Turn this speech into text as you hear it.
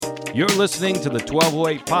You're listening to the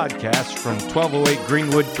 1208 podcast from 1208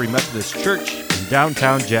 Greenwood Free Methodist Church in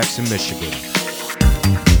downtown Jackson, Michigan.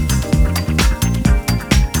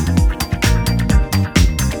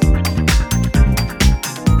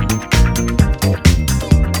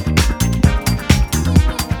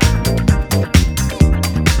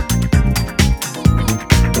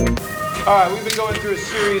 All right, we've been going through a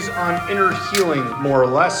series on inner healing, more or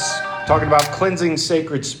less, talking about cleansing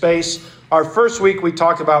sacred space. Our first week, we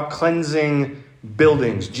talked about cleansing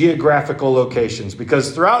buildings, geographical locations,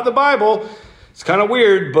 because throughout the Bible, it's kind of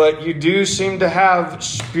weird, but you do seem to have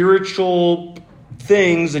spiritual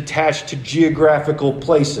things attached to geographical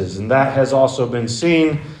places, and that has also been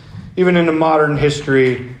seen even in the modern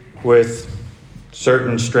history with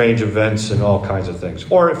certain strange events and all kinds of things.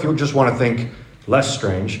 Or if you just want to think less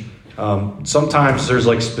strange, sometimes there's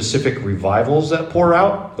like specific revivals that pour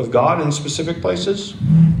out of God in specific places.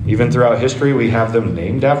 Even throughout history, we have them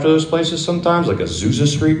named after those places sometimes, like Azusa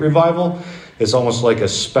Street revival. It's almost like a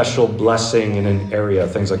special blessing in an area,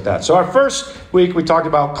 things like that. So our first week, we talked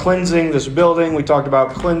about cleansing this building. We talked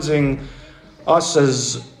about cleansing us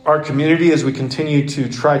as our community as we continue to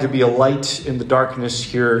try to be a light in the darkness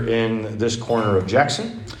here in this corner of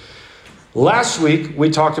Jackson. Last week, we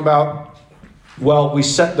talked about we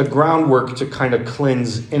set the groundwork to kind of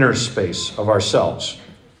cleanse inner space of ourselves.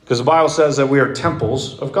 Because the Bible says that we are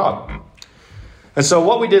temples of God. And so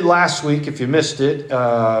what we did last week, if you missed it,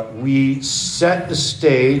 we set the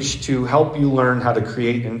stage to help you learn how to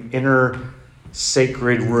create an inner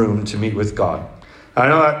sacred room to meet with God. I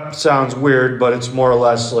know that sounds weird, but it's more or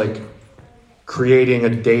less like creating a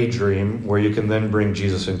daydream where you can then bring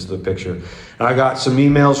Jesus into the picture. And I got some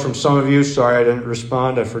emails from some of you. Sorry I didn't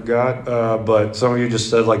respond. I forgot. But some of you just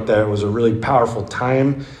said like that it was a really powerful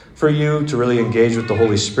time for you to really engage with the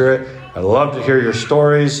Holy Spirit. I'd love to hear your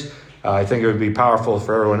stories. I think it would be powerful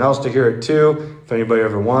for everyone else to hear it too. If anybody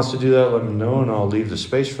ever wants to do that, let me know and I'll leave the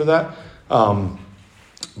space for that.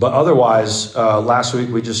 But otherwise, last week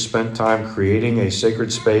we just spent time creating a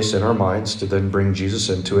sacred space in our minds to then bring Jesus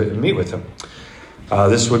into it and meet with him.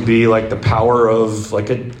 This would be like the power of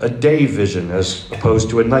like a day vision as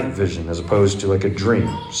opposed to a night vision, as opposed to like a dream.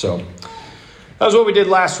 So that was what we did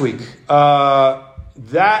last week.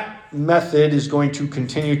 That method is going to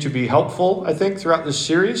continue to be helpful, I think, throughout this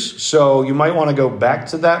series. So you might want to go back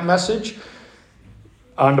to that message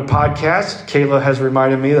on the podcast. Kayla has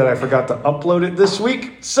reminded me that I forgot to upload it this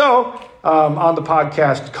week. So on the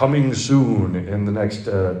podcast coming soon in the next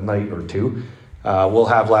night or two, we'll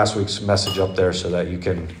have last week's message up there so that you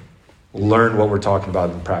can learn what we're talking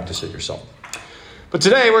about and practice it yourself. But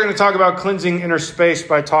today we're going to talk about cleansing inner space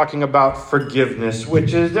by talking about forgiveness,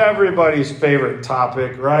 which is everybody's favorite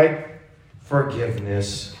topic, right?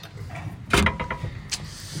 Forgiveness.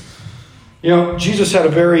 You know, Jesus had a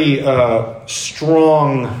very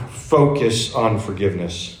strong focus on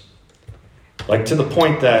forgiveness, like to the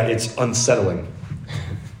point that it's unsettling.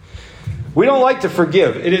 We don't like to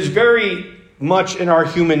forgive. It is very much in our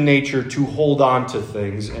human nature to hold on to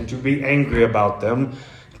things and to be angry about them,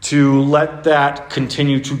 to let that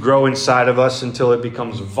continue to grow inside of us until it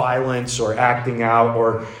becomes violence or acting out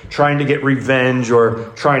or trying to get revenge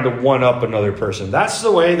or trying to one-up another person. That's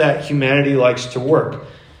the way that humanity likes to work.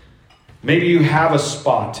 Maybe you have a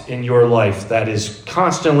spot in your life that is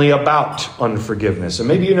constantly about unforgiveness, and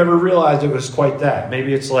maybe you never realized it was quite that.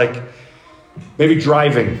 Maybe it's like,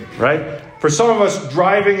 driving, right? For some of us,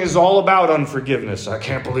 driving is all about unforgiveness. I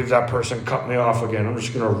can't believe that person cut me off again. I'm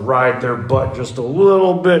just going to ride their butt just a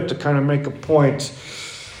little bit to kind of make a point.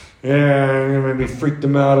 Yeah, maybe freak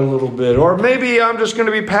them out a little bit. Or maybe I'm just going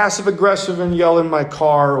to be passive-aggressive and yell in my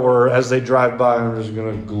car, or as they drive by, I'm just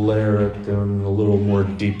going to glare at them a little more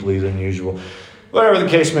deeply than usual. Whatever the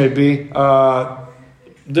case may be,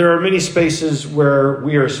 there are many spaces where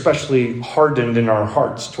we are especially hardened in our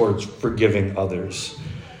hearts towards forgiving others.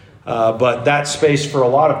 But that space for a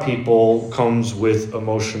lot of people comes with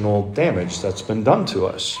emotional damage that's been done to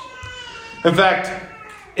us. In fact,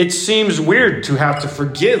 it seems weird to have to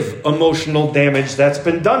forgive emotional damage that's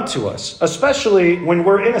been done to us, especially when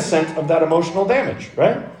we're innocent of that emotional damage,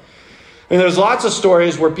 right? And there's lots of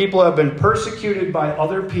stories where people have been persecuted by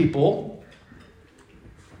other people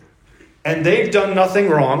and they've done nothing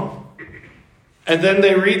wrong. And then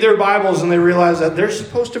they read their Bibles and they realize that they're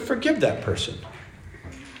supposed to forgive that person.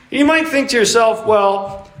 You might think to yourself,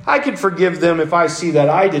 well, I could forgive them if I see that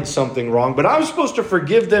I did something wrong, but I'm supposed to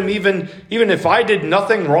forgive them even if I did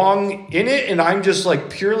nothing wrong in it and I'm just like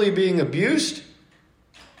purely being abused?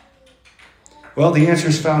 Well, the answer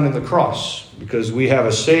is found in the cross because we have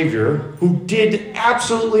a Savior who did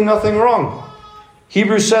absolutely nothing wrong.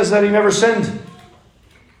 Hebrews says that he never sinned.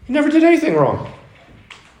 He never did anything wrong.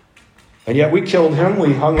 And yet we killed him,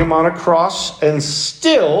 we hung him on a cross, and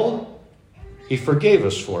still he forgave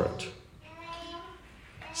us for it.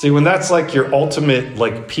 See, when that's like your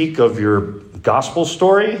ultimate peak of your gospel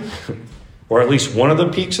story, or at least one of the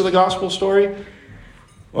peaks of the gospel story,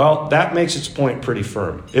 well, that makes its point pretty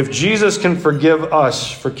firm. If Jesus can forgive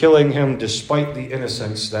us for killing him despite the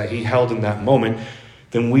innocence that he held in that moment,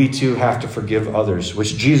 then we too have to forgive others,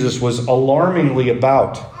 which Jesus was alarmingly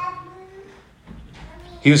about.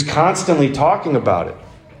 He was constantly talking about it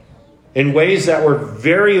in ways that were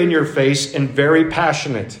very in your face and very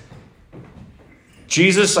passionate.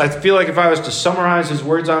 Jesus, I feel like if I was to summarize his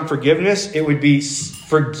words on forgiveness, it would be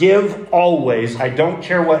forgive always. I don't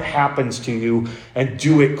care what happens to you, and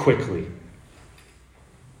do it quickly.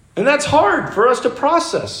 And that's hard for us to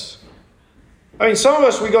process. I mean, some of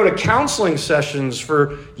us, we go to counseling sessions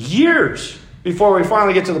for years before we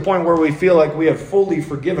finally get to the point where we feel like we have fully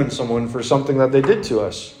forgiven someone for something that they did to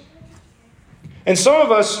us. And some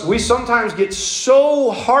of us, we sometimes get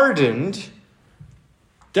so hardened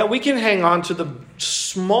that we can hang on to the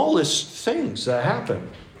smallest things that happen.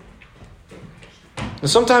 And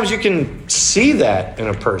sometimes you can see that in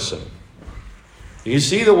a person. You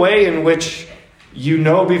see the way in which you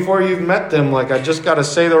know before you've met them, I just got to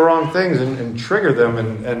say the wrong things and trigger them,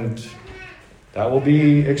 and that will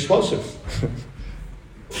be explosive.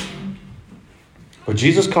 But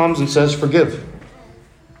Jesus comes and says, forgive.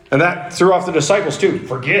 And that threw off the disciples too.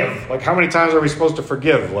 Forgive. How many times are we supposed to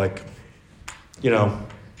forgive?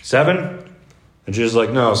 7? And Jesus is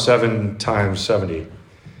no, 7 times 70.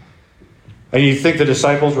 And you think the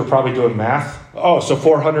disciples were probably doing math? Oh, so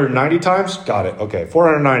 490 times? Got it. Okay,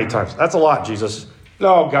 490 times. That's a lot, Jesus.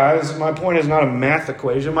 No, guys, my point is not a math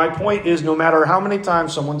equation. My point is no matter how many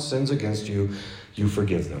times someone sins against you, you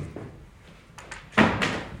forgive them.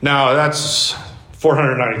 Now, that's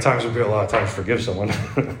 490 times would be a lot of times to forgive someone.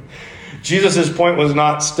 Jesus' point was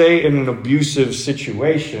not stay in an abusive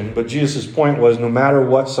situation, but Jesus' point was no matter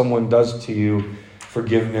what someone does to you,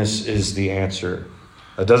 forgiveness is the answer.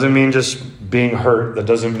 That doesn't mean just being hurt. That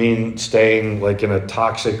doesn't mean staying in a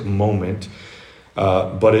toxic moment.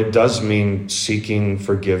 But it does mean seeking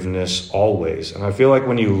forgiveness always. And I feel like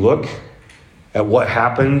when you look at what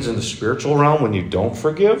happens in the spiritual realm when you don't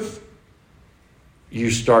forgive,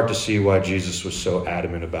 you start to see why Jesus was so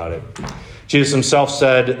adamant about it. Jesus himself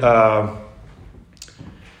said,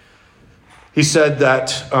 he said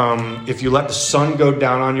that if you let the sun go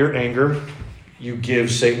down on your anger, you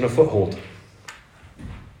give Satan a foothold.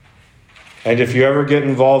 And if you ever get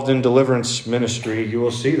involved in deliverance ministry, you will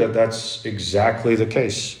see that that's exactly the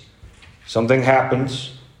case. Something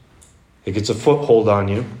happens, it gets a foothold on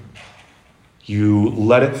you. You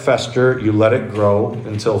let it fester, you let it grow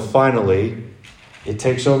until finally it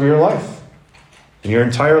takes over your life. And your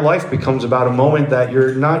entire life becomes about a moment that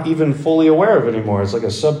you're not even fully aware of anymore. It's like a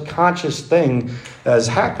subconscious thing that has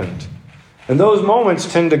happened. And those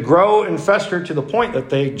moments tend to grow and fester to the point that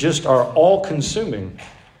they just are all-consuming.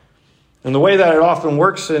 And the way that it often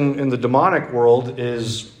works in the demonic world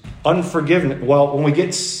is unforgiveness. Well, when we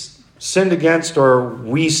get sinned against or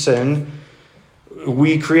we sin,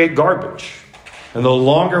 we create garbage. And the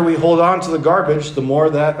longer we hold on to the garbage, the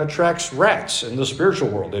more that attracts rats in the spiritual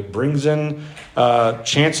world. It brings in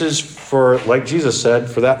chances for, like Jesus said,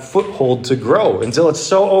 for that foothold to grow until it's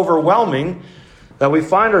so overwhelming that we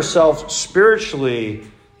find ourselves spiritually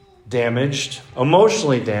damaged,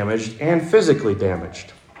 emotionally damaged, and physically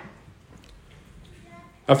damaged.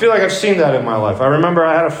 I feel like I've seen that in my life. I remember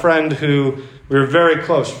I had a friend who we were very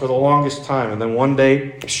close for the longest time. And then one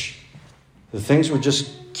day, the things were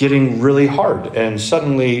just getting really hard. And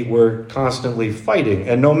suddenly we're constantly fighting.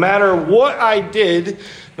 And no matter what I did,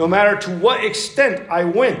 no matter to what extent I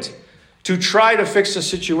went to try to fix the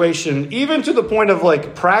situation, even to the point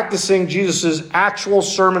of practicing Jesus' actual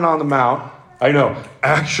Sermon on the Mount, I know,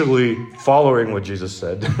 actually following what Jesus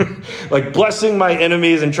said, blessing my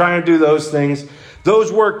enemies and trying to do those things.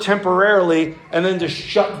 Those work temporarily and then just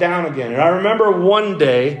shut down again. And I remember one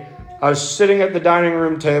day I was sitting at the dining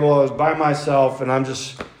room table. I was by myself and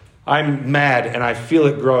I'm mad and I feel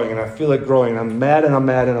it growing and I feel it growing. I'm mad and I'm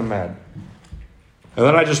mad and I'm mad. And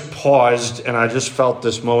then I just paused and I just felt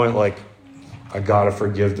this moment I got to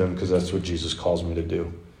forgive them because that's what Jesus calls me to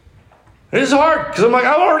do. And it's hard because I'm I've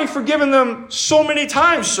already forgiven them so many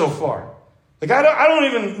times so far. I don't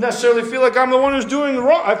even necessarily feel like I'm the one who's doing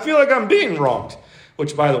wrong. I feel like I'm being wronged.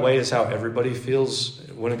 Which, by the way, is how everybody feels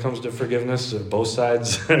when it comes to forgiveness. Both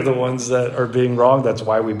sides are the ones that are being wronged. That's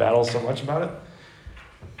why we battle so much about it.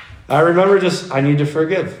 I remember I need to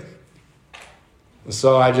forgive.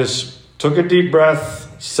 So I just took a deep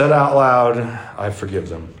breath, said out loud, I forgive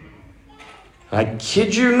them. I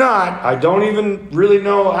kid you not, I don't even really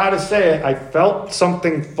know how to say it. I felt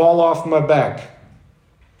something fall off my back.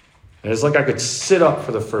 And it's like I could sit up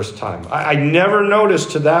for the first time. I never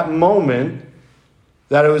noticed to that moment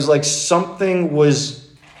that it was like something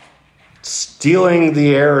was stealing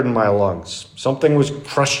the air in my lungs. Something was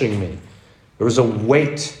crushing me. There was a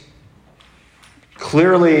weight,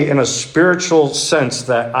 clearly in a spiritual sense,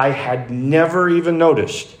 that I had never even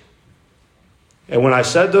noticed. And when I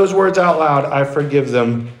said those words out loud, I forgive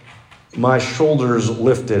them, my shoulders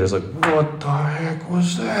lifted. It's like, what the heck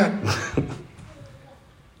was that?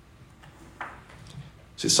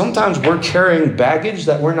 See, sometimes we're carrying baggage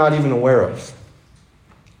that we're not even aware of.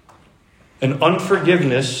 And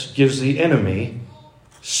unforgiveness gives the enemy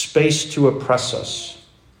space to oppress us.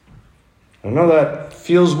 I know that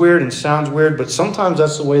feels weird and sounds weird, but sometimes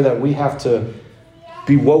that's the way that we have to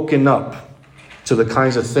be woken up to the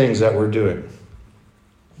kinds of things that we're doing.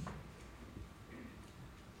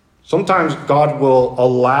 Sometimes God will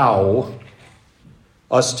allow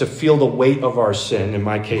us to feel the weight of our sin, in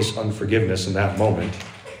my case, unforgiveness in that moment,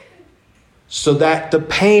 so that the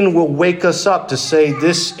pain will wake us up to say,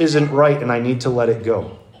 this isn't right and I need to let it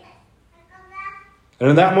go. And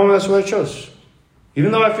in that moment, that's what I chose.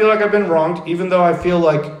 Even though I feel like I've been wronged, even though I feel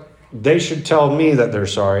like they should tell me that they're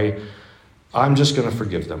sorry, I'm just going to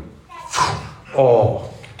forgive them.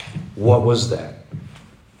 Oh, what was that?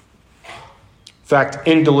 In fact,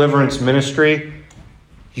 in deliverance ministry,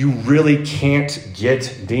 you really can't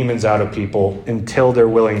get demons out of people until they're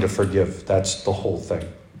willing to forgive. That's the whole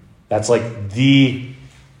thing. That's like the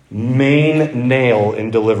main nail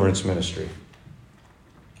in deliverance ministry.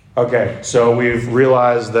 Okay, so we've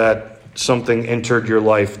realized that something entered your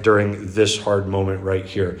life during this hard moment right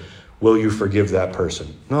here. Will you forgive that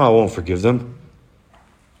person? No, I won't forgive them.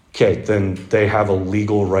 Okay, then they have a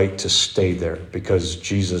legal right to stay there because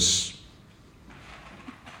Jesus,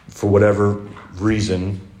 for whatever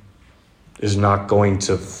reason, is not going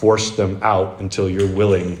to force them out until you're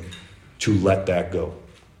willing to let that go.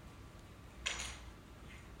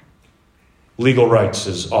 Legal rights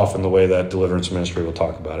is often the way that deliverance ministry will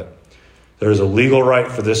talk about it. There is a legal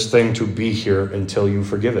right for this thing to be here until you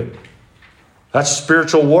forgive it. That's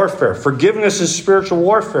spiritual warfare. Forgiveness is spiritual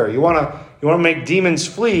warfare. You want to make demons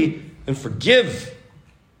flee, and forgive.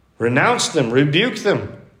 Renounce them, rebuke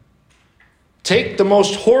them. Take the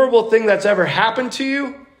most horrible thing that's ever happened to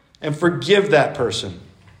you and forgive that person.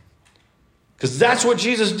 Because that's what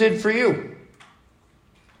Jesus did for you.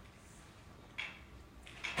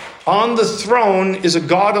 On the throne is a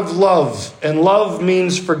God of love, and love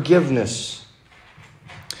means forgiveness.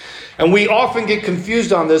 And we often get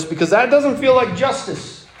confused on this because that doesn't feel like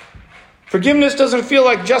justice. Forgiveness doesn't feel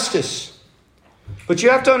like justice. But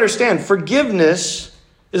you have to understand, forgiveness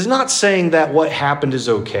is not saying that what happened is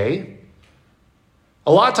okay.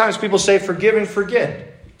 A lot of times people say forgive and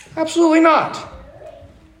forget. Absolutely not.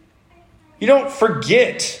 You don't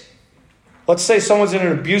forget. Let's say someone's in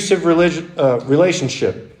an abusive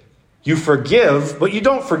relationship. You forgive, but you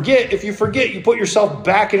don't forget. If you forget, you put yourself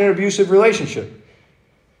back in an abusive relationship.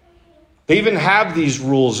 They even have these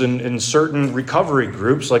rules in certain recovery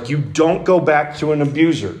groups, like you don't go back to an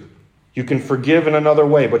abuser. You can forgive in another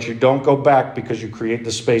way, but you don't go back because you create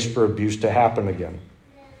the space for abuse to happen again.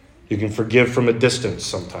 You can forgive from a distance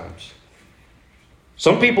sometimes.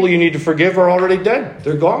 Some people you need to forgive are already dead.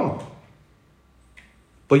 They're gone.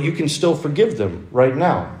 But you can still forgive them right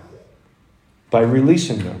now by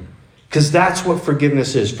releasing them. Because that's what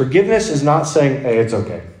forgiveness is. Forgiveness is not saying, hey, it's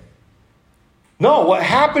okay. No, what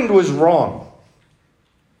happened was wrong.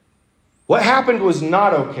 What happened was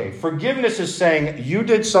not okay. Forgiveness is saying, you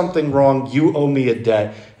did something wrong, you owe me a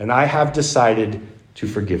debt, and I have decided to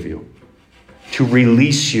forgive you. To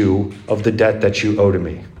release you of the debt that you owe to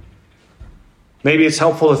me. Maybe it's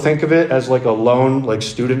helpful to think of it as like a loan, like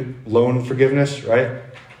student loan forgiveness, right?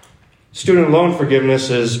 Student loan forgiveness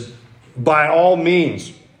is, by all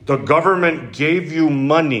means, the government gave you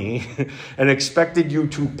money and expected you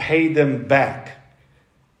to pay them back.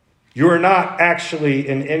 You are not actually,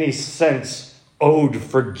 in any sense, owed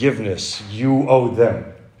forgiveness. You owe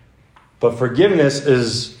them. But forgiveness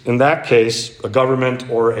is, in that case, a government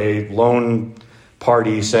or a loan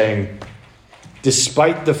party saying,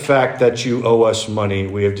 despite the fact that you owe us money,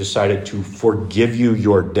 we have decided to forgive you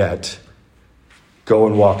your debt. Go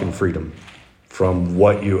and walk in freedom from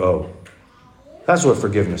what you owe. That's what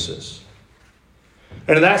forgiveness is.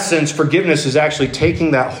 And in that sense, forgiveness is actually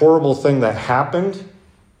taking that horrible thing that happened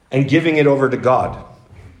and giving it over to God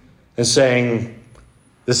and saying,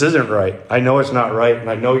 This isn't right. I know it's not right, and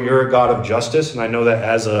I know you're a God of justice, and I know that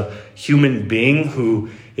as a human being who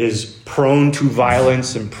is prone to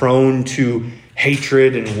violence and prone to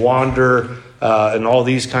hatred and wander and all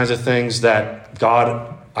these kinds of things, that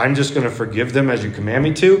God, I'm just going to forgive them as you command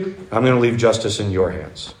me to. I'm going to leave justice in your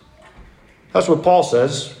hands. That's what Paul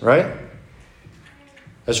says, right?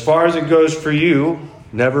 As far as it goes for you,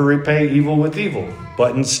 never repay evil with evil,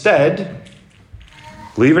 but instead,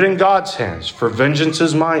 leave it in God's hands. For vengeance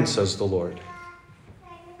is mine, says the Lord.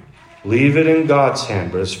 Leave it in God's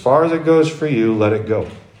hand. But as far as it goes for you, let it go.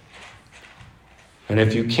 And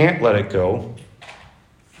if you can't let it go,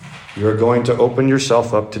 you're going to open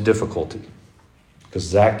yourself up to difficulty,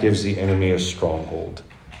 because that gives the enemy a stronghold.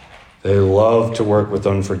 They love to work with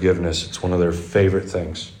unforgiveness. It's one of their favorite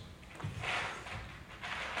things.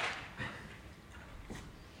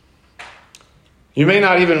 You may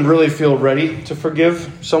not even really feel ready to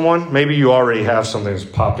forgive someone. Maybe you already have something that's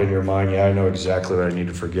popped in your mind. Yeah, I know exactly what I need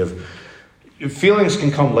to forgive. Feelings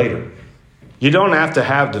can come later. You don't have to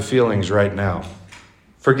have the feelings right now.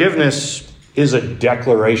 Forgiveness is a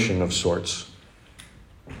declaration of sorts.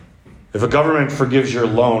 If a government forgives your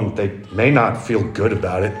loan, they may not feel good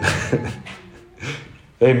about it.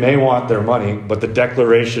 They may want their money, but the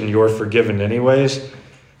declaration you're forgiven anyways,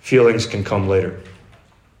 feelings can come later.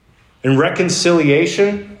 In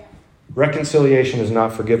reconciliation is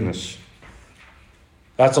not forgiveness.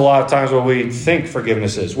 That's a lot of times what we think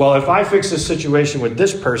forgiveness is. Well, if I fix this situation with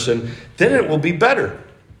this person, then it will be better.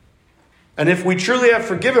 And if we truly have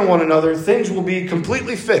forgiven one another, things will be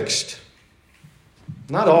completely fixed.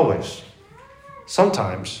 Not always.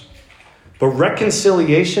 Sometimes. But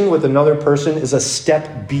reconciliation with another person is a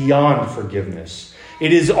step beyond forgiveness.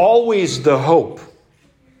 It is always the hope.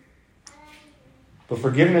 But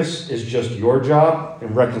forgiveness is just your job,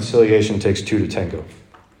 and reconciliation takes two to tango.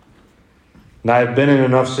 And I've been in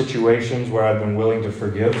enough situations where I've been willing to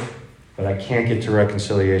forgive, but I can't get to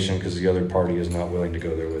reconciliation because the other party is not willing to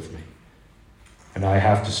go there with me. And I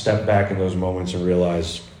have to step back in those moments and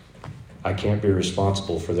realize I can't be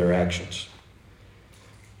responsible for their actions.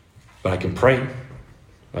 But I can pray.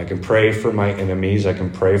 I can pray for my enemies. I can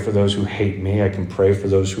pray for those who hate me. I can pray for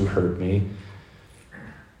those who hurt me,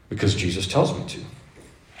 because Jesus tells me to.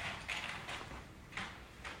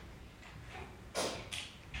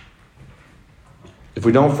 If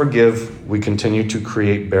we don't forgive, we continue to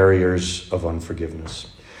create barriers of unforgiveness.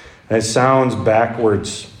 And it sounds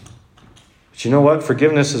backwards. But you know what?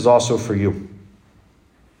 Forgiveness is also for you.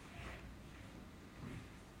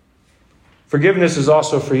 Forgiveness is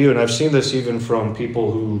also for you. And I've seen this even from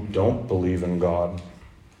people who don't believe in God.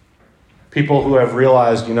 People who have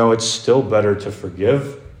realized, it's still better to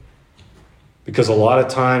forgive. Because a lot of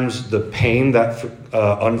times the pain that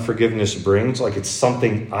unforgiveness brings, like it's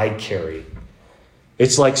something I carry.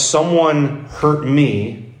 It's like someone hurt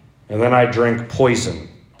me and then I drank poison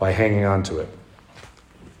by hanging on to it.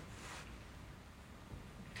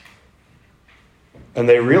 And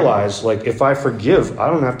they realize, if I forgive, I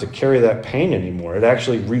don't have to carry that pain anymore. It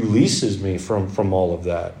actually releases me from all of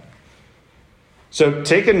that. So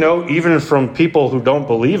take a note, even from people who don't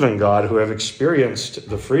believe in God, who have experienced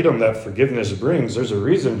the freedom that forgiveness brings. There's a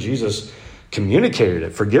reason Jesus communicated it.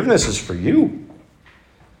 Forgiveness is for you.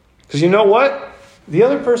 Because you know what? The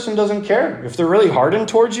other person doesn't care. If they're really hardened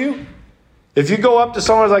towards you, if you go up to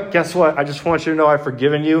someone and like, guess what? I just want you to know I've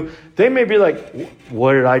forgiven you. They may be like,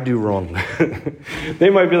 what did I do wrong? They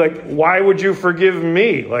might be like, why would you forgive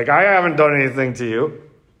me? I haven't done anything to you.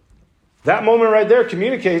 That moment right there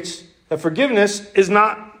communicates that forgiveness is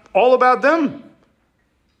not all about them.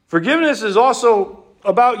 Forgiveness is also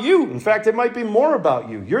about you. In fact, it might be more about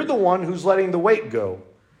you. You're the one who's letting the weight go.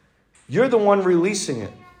 You're the one releasing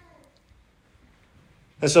it.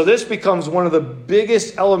 And so this becomes one of the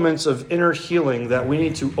biggest elements of inner healing that we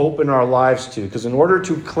need to open our lives to. Because in order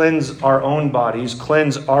to cleanse our own bodies,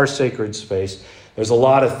 cleanse our sacred space, there's a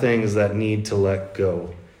lot of things that need to let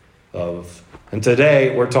go of. And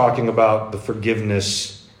today we're talking about the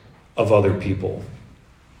forgiveness of other people.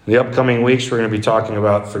 In the upcoming weeks, we're going to be talking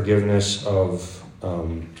about forgiveness of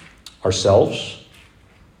ourselves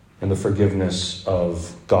and the forgiveness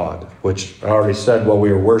of God, which I already said while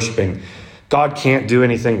we were worshiping. God can't do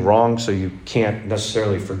anything wrong, so you can't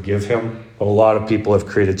necessarily forgive him. But a lot of people have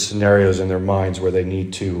created scenarios in their minds where they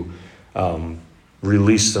need to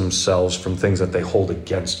release themselves from things that they hold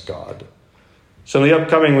against God. So in the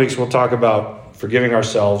upcoming weeks, we'll talk about forgiving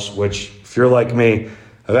ourselves, which, if you're like me,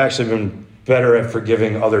 I've actually been better at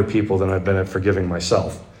forgiving other people than I've been at forgiving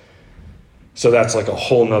myself. So that's like a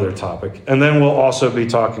whole nother topic. And then we'll also be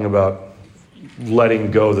talking about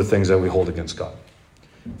letting go of the things that we hold against God.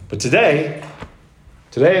 But today,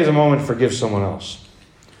 Today is a moment to forgive someone else.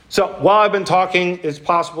 So while I've been talking, it's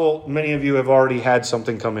possible many of you have already had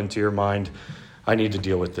something come into your mind. I need to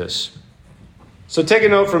deal with this. So take a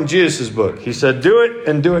note from Jesus' book. He said, do it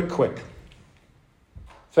and do it quick. In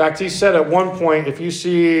fact, he said at one point, if you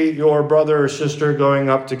see your brother or sister going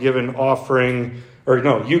up to give an offering, or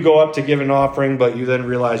no, you go up to give an offering, but you then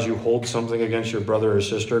realize you hold something against your brother or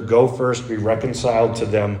sister, go first, be reconciled to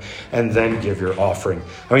them, and then give your offering.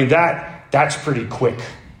 I mean, that's pretty quick,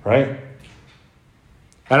 right?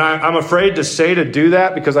 And I'm afraid to say to do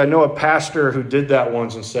that because I know a pastor who did that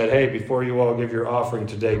once and said, hey, before you all give your offering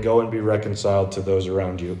today, go and be reconciled to those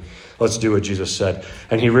around you. Let's do what Jesus said.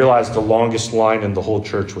 And he realized the longest line in the whole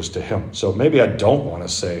church was to him. So maybe I don't want to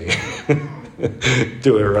say,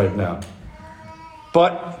 do it right now.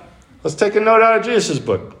 But let's take a note out of Jesus'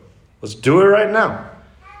 book. Let's do it right now.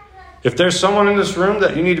 If there's someone in this room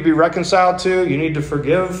that you need to be reconciled to, you need to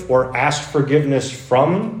forgive or ask forgiveness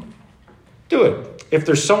from, do it. If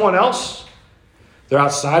there's someone else, they're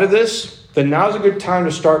outside of this, then now's a good time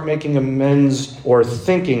to start making amends or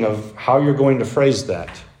thinking of how you're going to phrase that.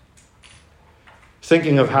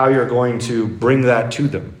 Thinking of how you're going to bring that to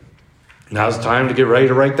them. Now's the time to get ready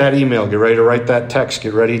to write that email, get ready to write that text,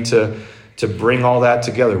 get ready to bring all that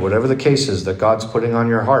together, whatever the case is that God's putting on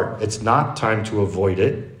your heart. It's not time to avoid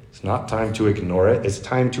it. It's not time to ignore it. It's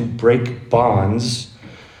time to break bonds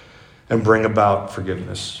and bring about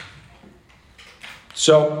forgiveness.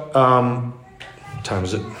 So, what time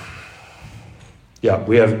is it? Yeah,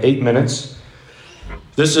 we have 8 minutes.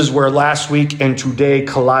 This is where last week and today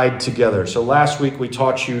collide together. So last week we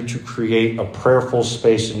taught you to create a prayerful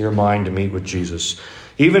space in your mind to meet with Jesus.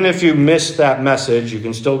 Even if you missed that message, you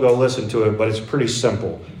can still go listen to it, but it's pretty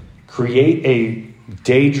simple. Create a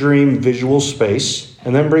daydream visual space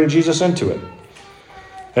and then bring Jesus into it.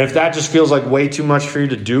 And if that just feels like way too much for you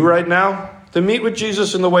to do right now, then meet with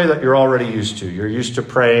Jesus in the way that you're already used to. You're used to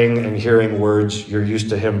praying and hearing words. You're used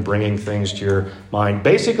to him bringing things to your mind.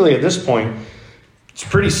 Basically, at this point, it's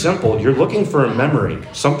pretty simple. You're looking for a memory,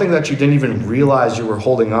 something that you didn't even realize you were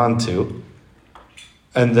holding on to,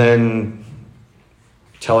 and then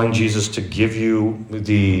telling Jesus to give you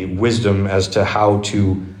the wisdom as to how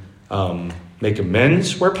to make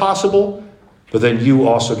amends where possible, but then you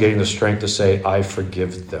also getting the strength to say, I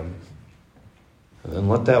forgive them. And then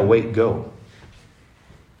let that weight go.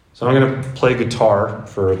 So I'm going to play guitar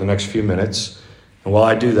for the next few minutes. And while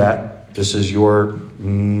I do that, this is your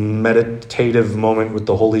meditative moment with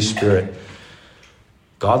the Holy Spirit.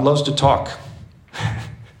 God loves to talk.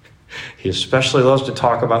 He especially loves to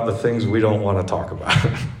talk about the things we don't want to talk about.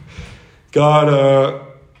 God,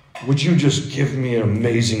 would you just give me an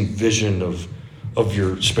amazing vision of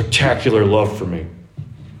your spectacular love for me?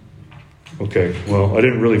 Okay, well, I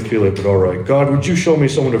didn't really feel it, but all right. God, would you show me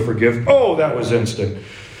someone to forgive? Oh, that was instant.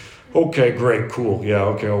 Okay, great, cool. Yeah,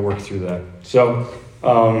 okay, I'll work through that. So,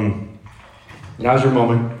 now's your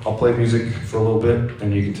moment. I'll play music for a little bit,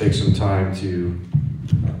 and you can take some time to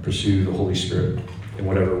pursue the Holy Spirit in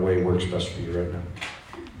whatever way works best for you right now.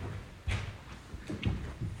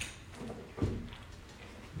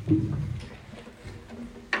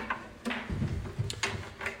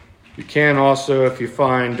 You can also, if you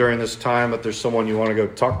find during this time that there's someone you want to go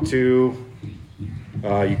talk to,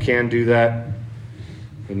 you can do that.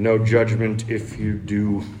 And no judgment if you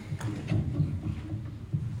do.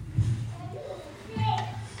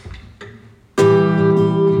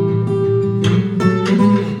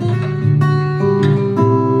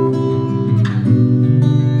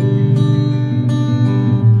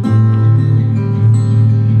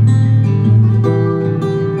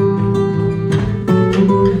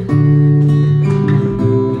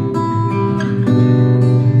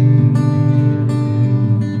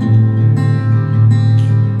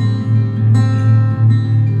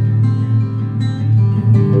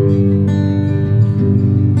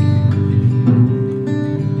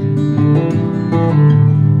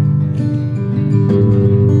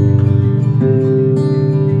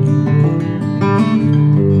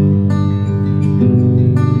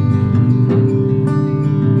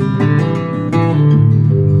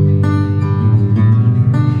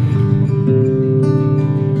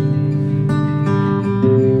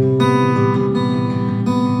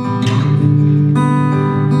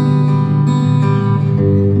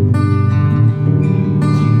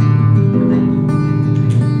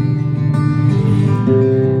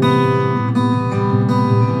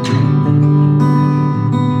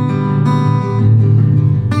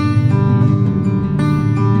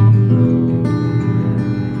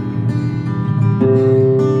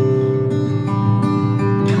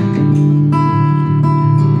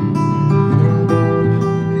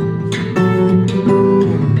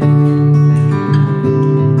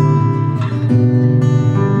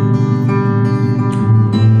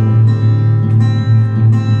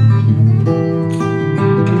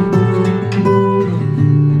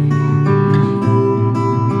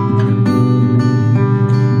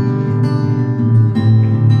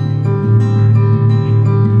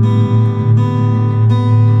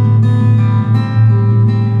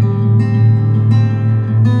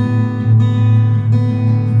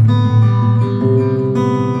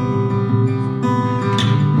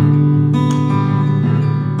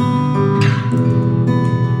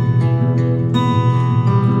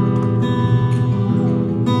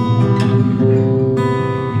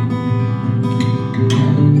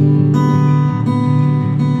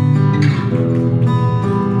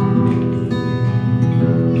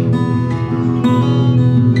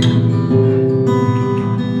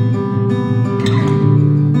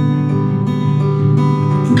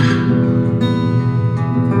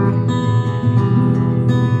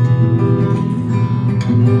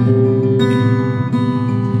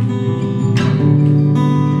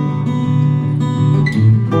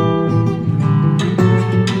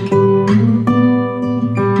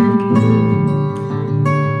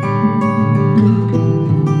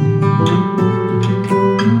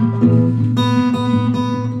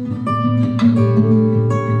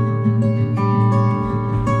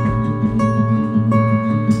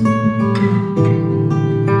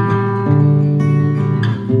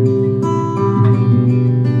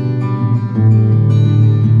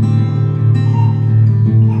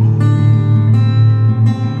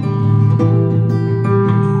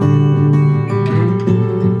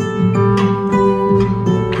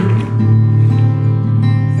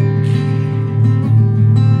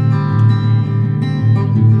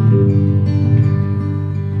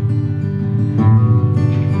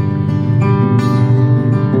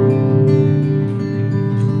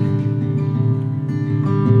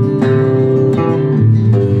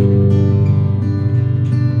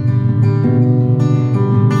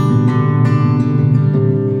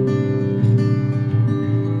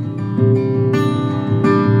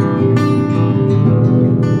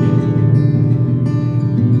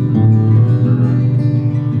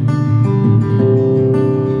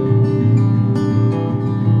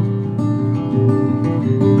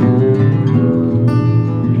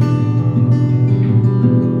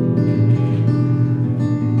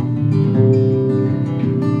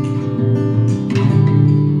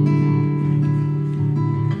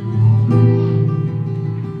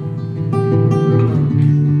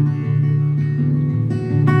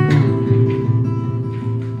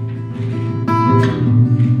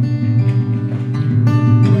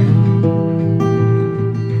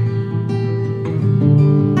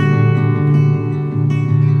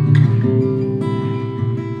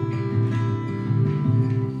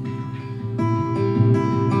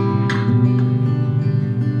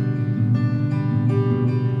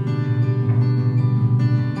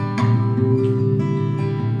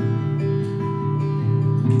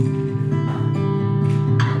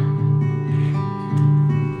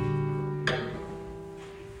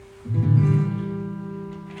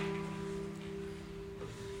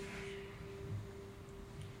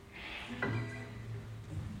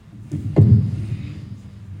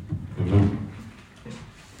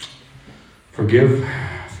 forgive.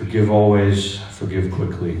 Forgive always. Forgive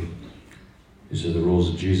quickly. These are the rules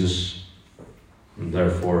of Jesus. And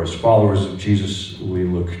therefore, as followers of Jesus, we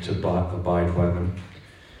look to abide by them.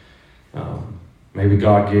 Maybe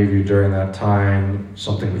God gave you during that time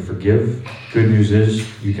something to forgive. Good news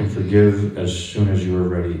is you can forgive as soon as you are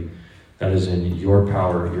ready. That is in your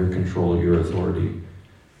power, your control, your authority.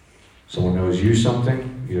 Someone owes you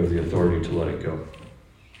something, you have the authority to let it go.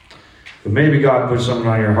 But maybe God put something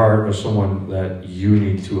on your heart or someone that you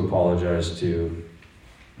need to apologize to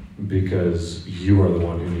because you are the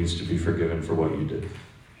one who needs to be forgiven for what you did.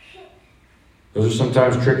 Those are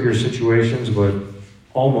sometimes trickier situations, but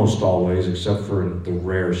almost always, except for the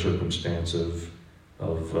rare circumstance of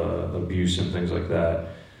abuse and things like that,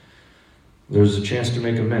 there's a chance to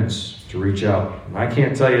make amends, to reach out. And I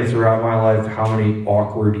can't tell you throughout my life how many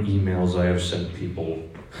awkward emails I have sent people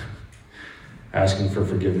asking for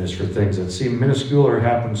forgiveness for things that seem minuscule or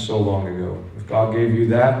happened so long ago. If God gave you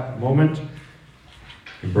that moment,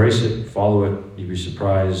 embrace it, follow it. You'd be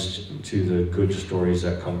surprised to the good stories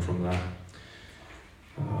that come from that.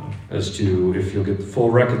 As to if you'll get the full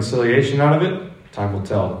reconciliation out of it, time will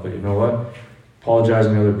tell. But you know what?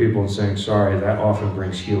 Apologizing to other people and saying sorry, that often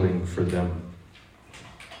brings healing for them.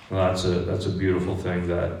 Well, that's a beautiful thing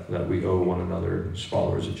that we owe one another as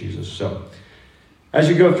followers of Jesus. So, as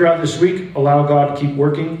you go throughout this week, allow God to keep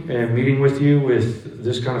working and meeting with you with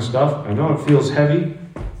this kind of stuff. I know it feels heavy.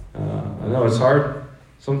 I know it's hard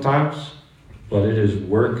sometimes, but it is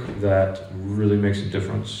work that really makes a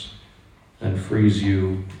difference and frees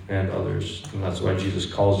you and others. And that's why Jesus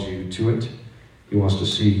calls you to it. He wants to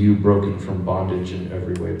see you broken from bondage in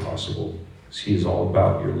every way possible. He is all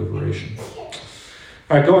about your liberation.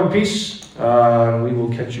 All right, go in peace. We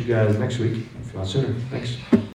will catch you guys next week, if not sooner. Thanks.